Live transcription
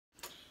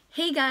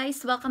Hey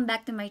guys, welcome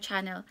back to my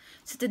channel.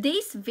 So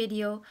today's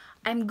video,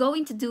 I'm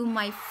going to do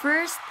my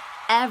first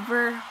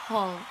ever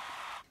haul.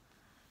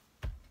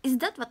 Is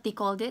that what they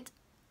called it?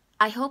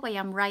 I hope I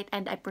am right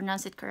and I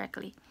pronounce it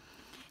correctly.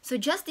 So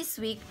just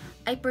this week,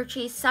 I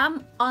purchased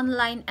some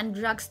online and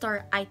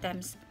drugstore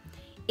items.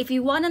 If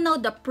you want to know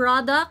the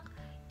product,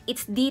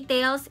 its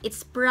details,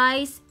 its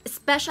price,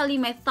 especially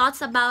my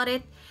thoughts about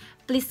it,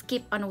 please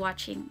keep on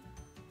watching.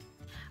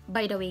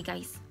 By the way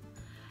guys,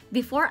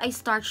 before I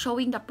start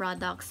showing the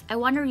products, I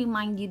want to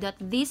remind you that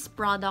these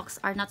products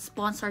are not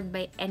sponsored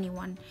by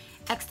anyone.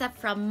 Except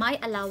from my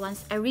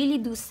allowance, I really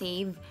do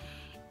save.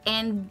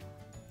 And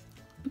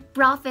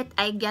profit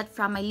I get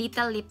from my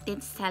little lip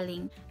tint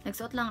selling.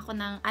 Nagsuot lang ako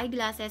ng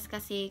eyeglasses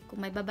kasi kung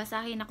may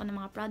babasahin ako ng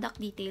mga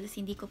product details,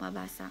 hindi ko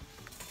mabasa.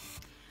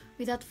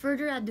 Without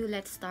further ado,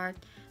 let's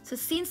start. So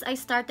since I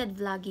started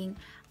vlogging,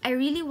 I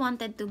really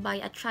wanted to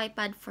buy a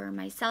tripod for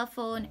my cell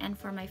phone and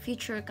for my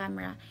future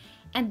camera.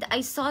 And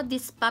I saw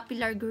this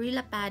popular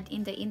Gorilla Pad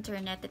in the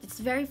internet that it's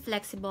very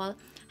flexible,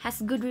 has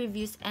good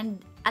reviews,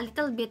 and a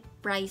little bit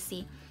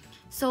pricey.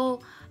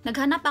 So,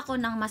 naghanap ako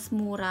ng mas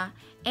mura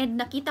and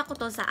nakita ko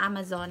to sa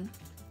Amazon.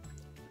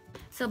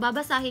 So,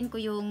 babasahin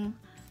ko yung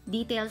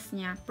details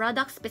niya.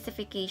 Product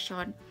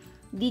specification,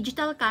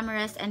 digital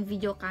cameras and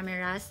video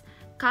cameras,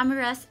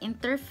 cameras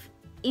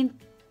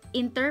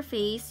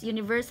interface,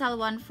 universal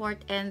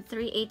 1/4 and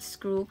 3/8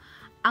 screw.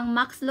 Ang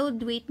max load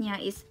weight niya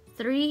is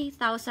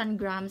 3,000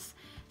 grams,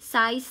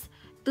 size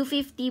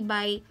 250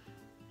 by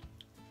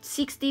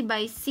 60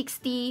 by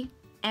 60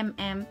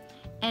 mm,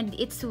 and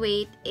its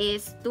weight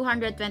is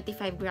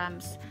 225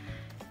 grams.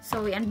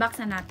 So,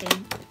 i-unbox na natin.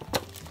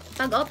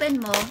 Pag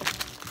open mo,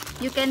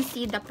 you can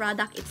see the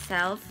product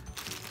itself.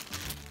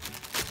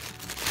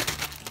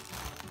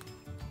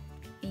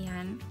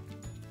 Ayan.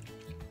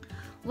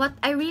 What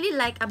I really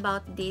like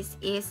about this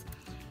is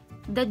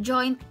the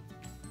joint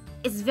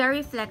is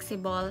very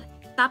flexible.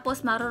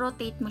 Tapos,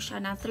 marorotate mo siya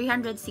ng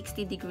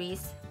 360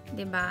 degrees.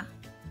 Diba?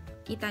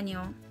 Kita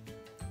nyo?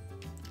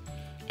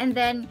 And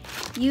then,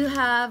 you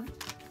have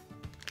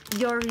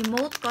your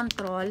remote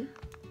control.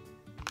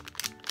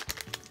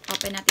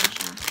 Open natin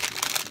siya.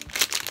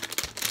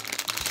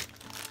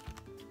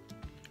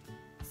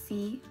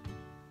 See?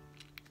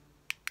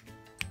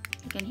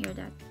 You can hear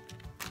that.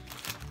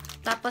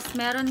 Tapos,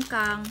 meron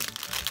kang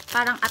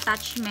parang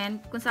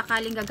attachment kung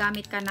sakaling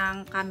gagamit ka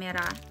ng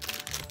camera.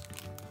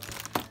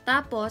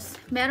 Tapos,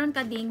 meron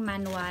ka ding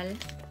manual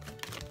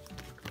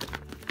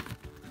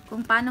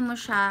kung paano mo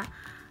siya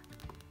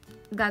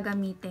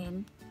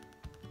gagamitin.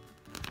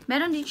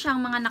 Meron din siyang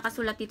mga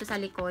nakasulat dito sa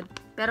likod,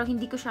 pero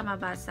hindi ko siya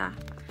mabasa.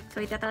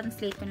 So,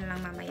 ita-translate ko na lang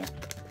mamaya.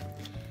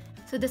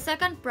 So, the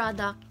second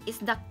product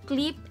is the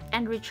clip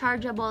and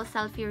rechargeable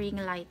selfie ring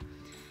light.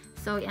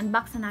 So,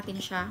 i-unbox na natin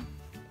siya.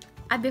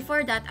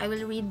 Before that, I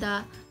will read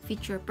the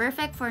feature.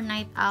 Perfect for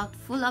night out,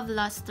 full of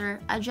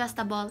luster,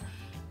 adjustable,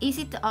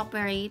 easy to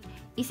operate,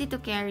 easy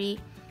to carry,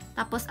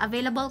 tapos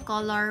available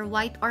color,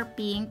 white or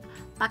pink,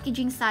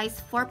 packaging size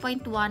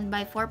 4.1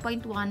 by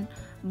 4.1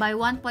 by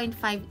 1.5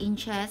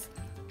 inches,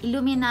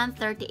 illuminant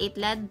 38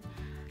 LED,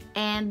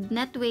 and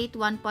net weight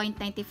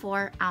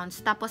 1.94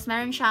 ounce. Tapos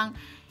meron siyang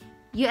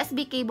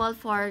USB cable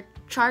for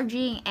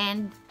charging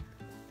and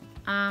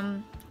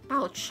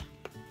pouch.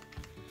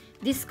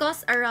 This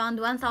costs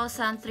around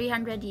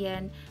 1,300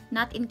 yen,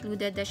 not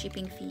included the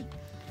shipping fee.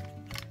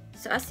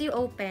 So as you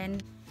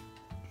open,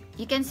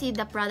 you can see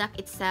the product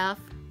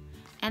itself,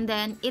 and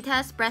then it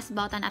has press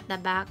button at the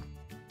back.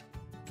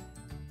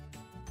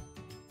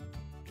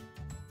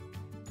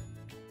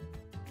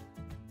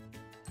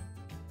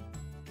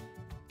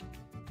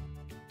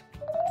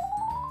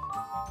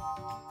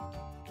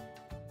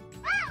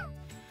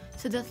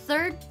 So the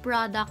third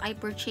product I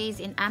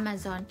purchased in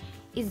Amazon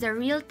is the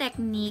Real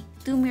Technique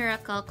 2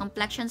 Miracle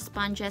Complexion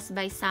Sponges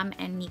by Sam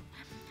and Nick.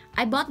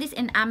 I bought this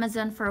in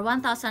Amazon for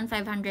 1,500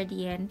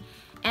 yen.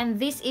 And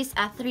this is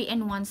a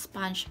 3-in-1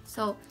 sponge.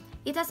 So,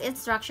 it has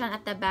instruction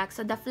at the back.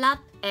 So, the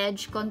flat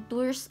edge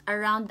contours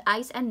around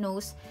eyes and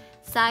nose.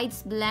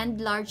 Sides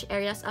blend large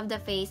areas of the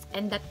face.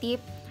 And the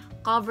tip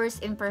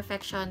covers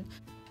imperfection.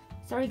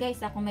 Sorry guys,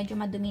 kung medyo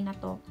madumi na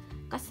to.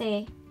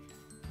 Kasi,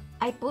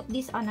 I put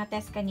this on a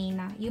test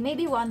kanina. You may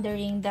be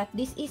wondering that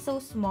this is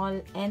so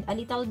small and a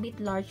little bit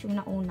large yung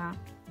nauna.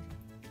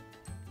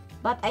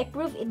 But I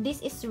proved this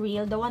is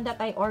real, the one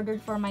that I ordered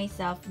for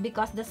myself,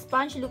 because the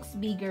sponge looks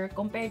bigger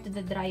compared to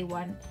the dry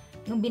one.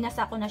 Nung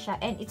binasa ko na siya,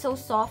 and it's so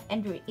soft and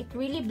it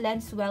really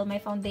blends well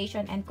my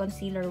foundation and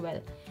concealer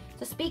well.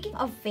 So speaking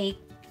of fake,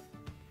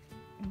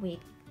 wait.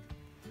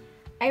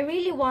 I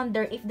really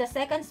wonder if the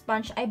second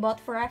sponge I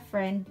bought for a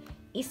friend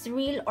is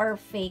real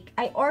or fake.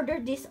 I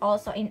ordered this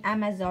also in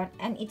Amazon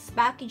and its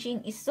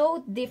packaging is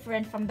so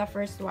different from the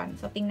first one.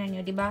 So tingnan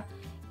nyo, diba?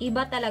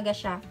 Iba talaga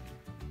siya.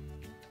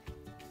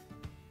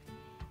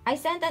 I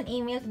sent an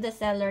email to the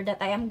seller that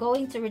I am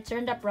going to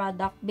return the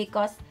product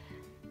because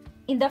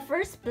in the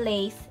first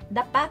place,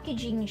 the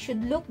packaging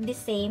should look the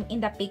same in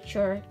the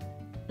picture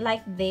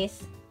like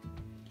this.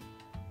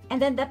 And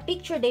then the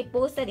picture they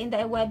posted in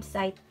the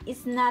website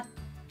is not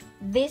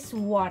this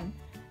one.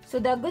 So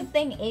the good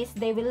thing is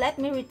they will let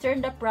me return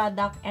the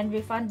product and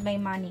refund my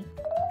money.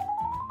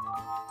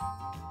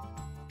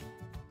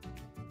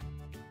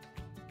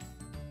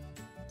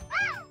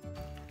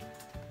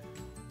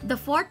 The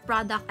fourth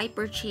product I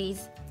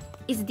purchased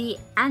is the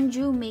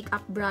Anju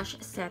makeup brush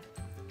set.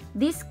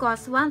 This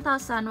costs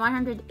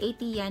 1,180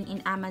 yen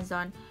in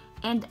Amazon,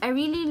 and I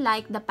really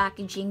like the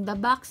packaging. The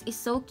box is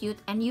so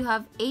cute and you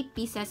have 8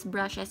 pieces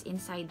brushes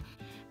inside.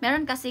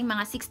 Meron kasing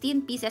mga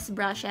 16 pieces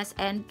brushes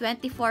and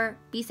 24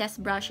 pieces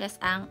brushes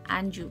ang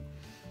Anju.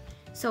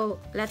 So,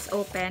 let's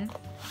open.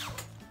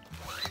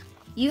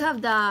 You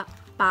have the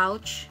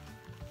pouch,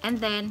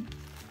 and then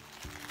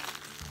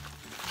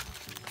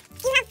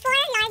you have 4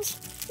 large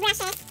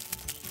brushes.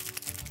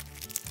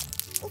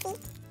 You see?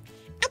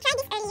 I tried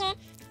this earlier,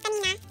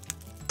 kanina,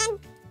 and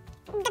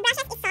the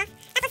brushes is soft.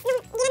 Tapos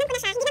nung ginanon ko na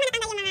siya, hindi naman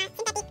natanggal yung mga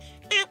synthetic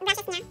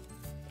brushes niya.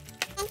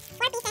 And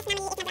 4 pieces na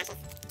maliliit na brushes.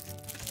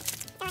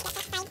 So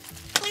let's try.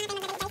 Kailangan natin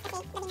magdali guys kasi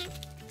gabi na.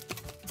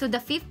 So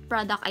the fifth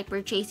product I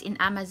purchased in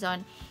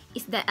Amazon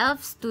is the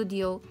e.l.f.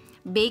 Studio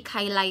Bake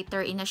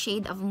Highlighter in a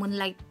shade of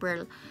Moonlight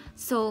Pearl.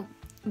 So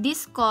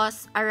this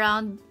costs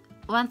around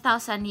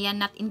 1,000 yen,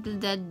 not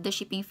included the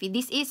shipping fee.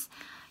 This is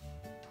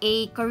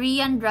a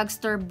Korean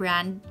drugstore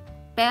brand,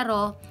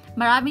 pero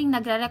maraming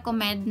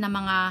nagre-recommend na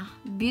mga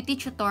beauty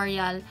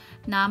tutorial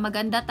na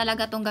maganda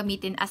talaga tong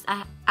gamitin as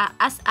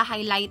a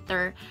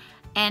highlighter,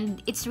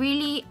 and it's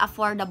really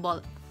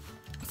affordable.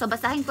 So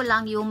basahin ko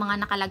lang yung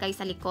mga nakalagay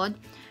sa likod.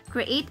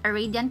 Create a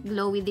radiant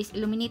glow with this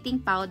illuminating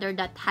powder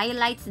that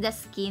highlights the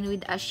skin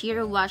with a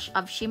sheer wash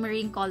of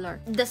shimmering color.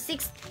 The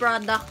sixth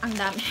product, ang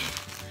dami.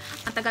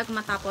 Ang tagal ko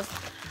matapos.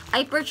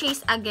 I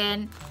purchased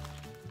again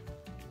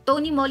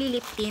Tony Moly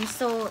lip tint.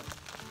 So,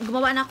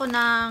 gumawa na ako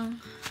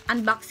ng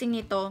unboxing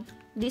nito.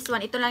 This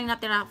one, ito lang yung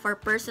natira for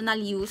personal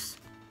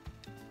use.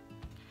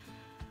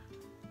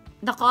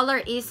 The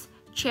color is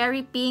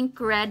cherry pink,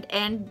 red,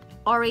 and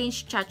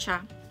orange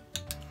cha-cha.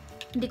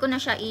 Hindi ko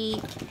na siya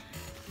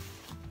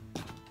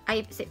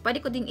pwede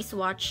ko ding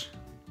i-swatch.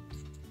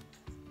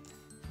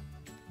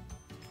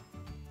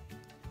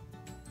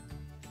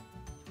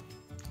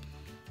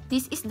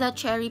 This is the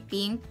cherry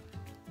pink.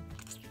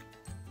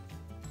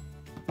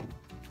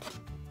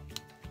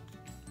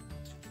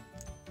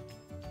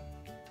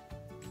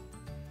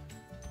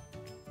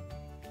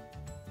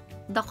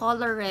 The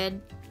color red.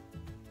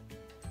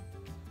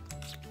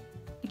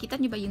 Nakita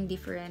niyo ba yung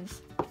difference?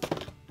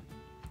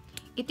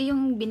 Ito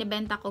yung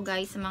binibenta ko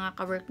guys sa mga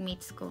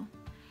ka-workmates ko.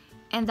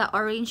 And the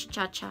orange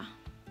cha-cha.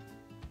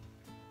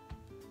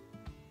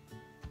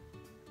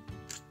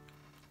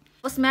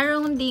 Tapos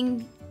meron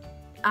ding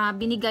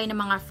binigay na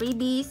mga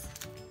freebies.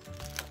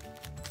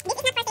 This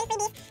is not for sale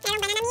freebies.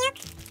 Merong banana milk.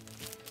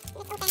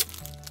 Let's open.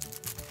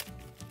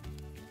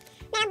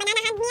 Merong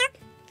banana hand milk.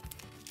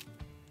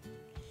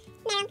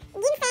 Merong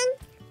ginseng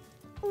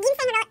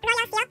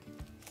royal silk.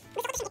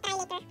 Gusto ko siyang i-try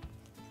later.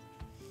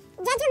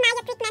 Jeju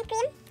Maya treatment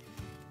cream.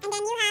 And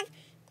then you have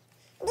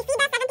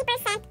Decida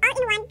 70%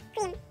 all-in-one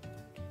cream.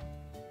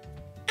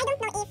 I don't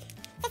know if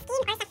sa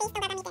skin or sa face ito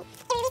gagamitin.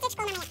 I-research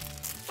ko mamaya.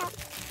 So,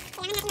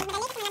 kailangan natin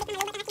magmadali kasi malapit na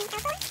malubat ang aking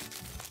cellphone.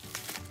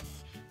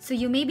 So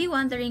you may be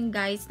wondering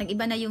guys,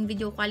 nag-iba na yung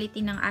video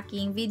quality ng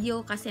aking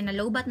video kasi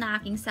nalobat na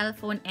aking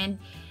cellphone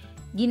and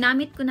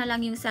ginamit ko na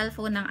lang yung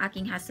cellphone ng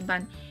aking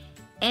husband.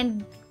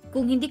 And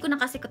kung hindi ko na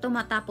kasi ito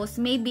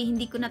matapos, maybe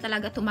hindi ko na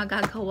talaga ito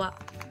magagawa.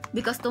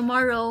 Because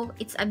tomorrow,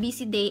 it's a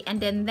busy day, and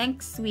then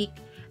next week,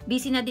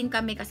 busy na din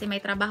kami kasi may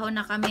trabaho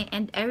na kami,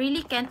 and I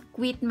really can't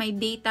quit my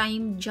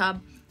daytime job.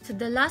 So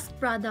the last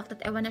product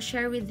that I wanna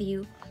share with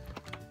you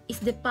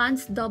is the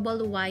Pond's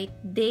Double White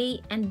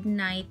Day and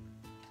Night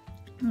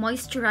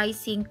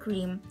Moisturizing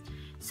Cream.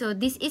 So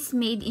this is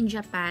made in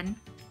Japan.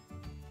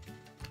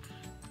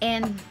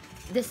 And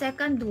the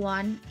second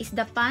one is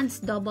the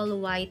Pond's Double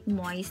White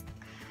Moist.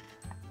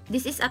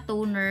 This is a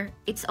toner.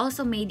 It's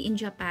also made in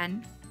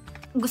Japan.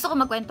 Gusto ko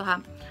magkwento ha.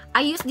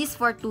 I used this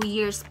for 2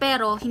 years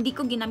pero hindi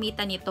ko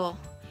ginamitan ito.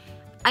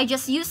 I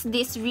just used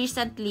this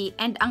recently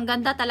and ang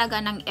ganda talaga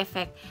ng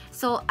effect.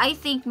 So I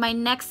think my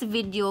next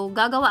video,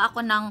 gagawa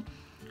ako ng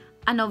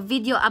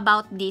video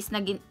about this.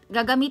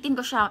 Gagamitin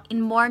ko siya in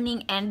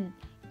morning and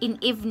in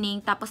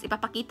evening. Tapos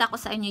ipapakita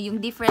ko sa inyo yung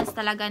difference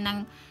talaga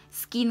ng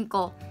skin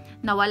ko.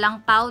 Na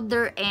walang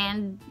powder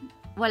and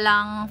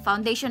walang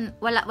foundation.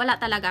 Wala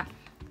talaga.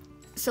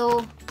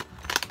 So,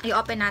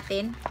 i-open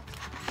natin.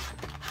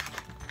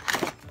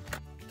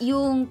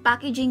 Yung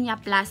packaging niya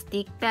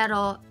plastic,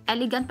 pero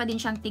elegant pa din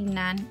siyang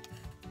tignan.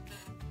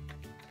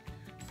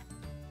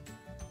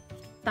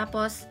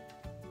 Tapos,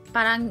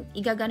 parang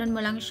igaganon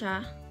mo lang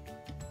siya.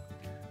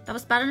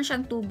 Tapos, parang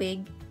siyang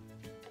tubig.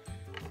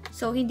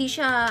 So, hindi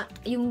siya,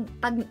 yung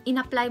pag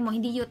in-apply mo,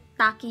 hindi yung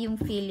tacky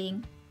yung feeling.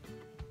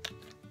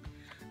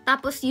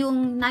 Tapos,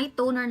 yung night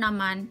toner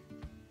naman,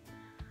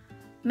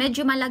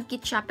 medyo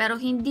malagkit siya, pero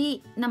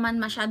hindi naman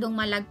masyadong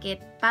malagkit.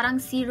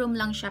 Parang serum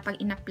lang siya pag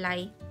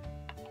in-apply.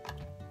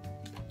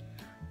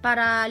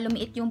 Para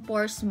lumiit yung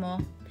pores mo.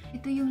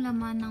 Ito yung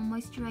laman ng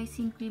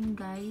moisturizing cream,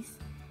 guys.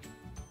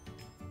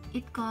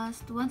 It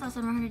cost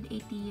 1,180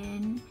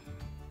 yen.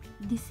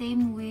 The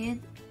same with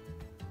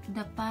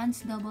the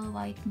Pond's Double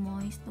White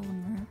Moist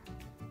Toner.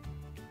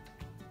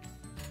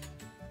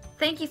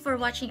 Thank you for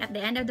watching at the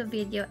end of the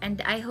video,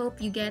 and I hope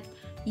you get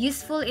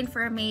useful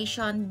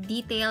information,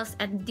 details,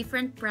 and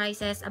different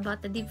prices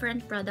about the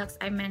different products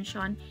I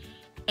mentioned.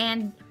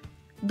 And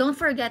don't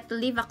forget to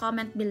leave a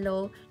comment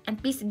below, and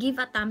please give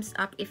a thumbs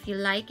up if you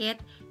like it,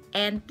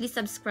 and please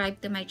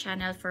subscribe to my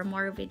channel for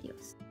more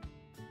videos.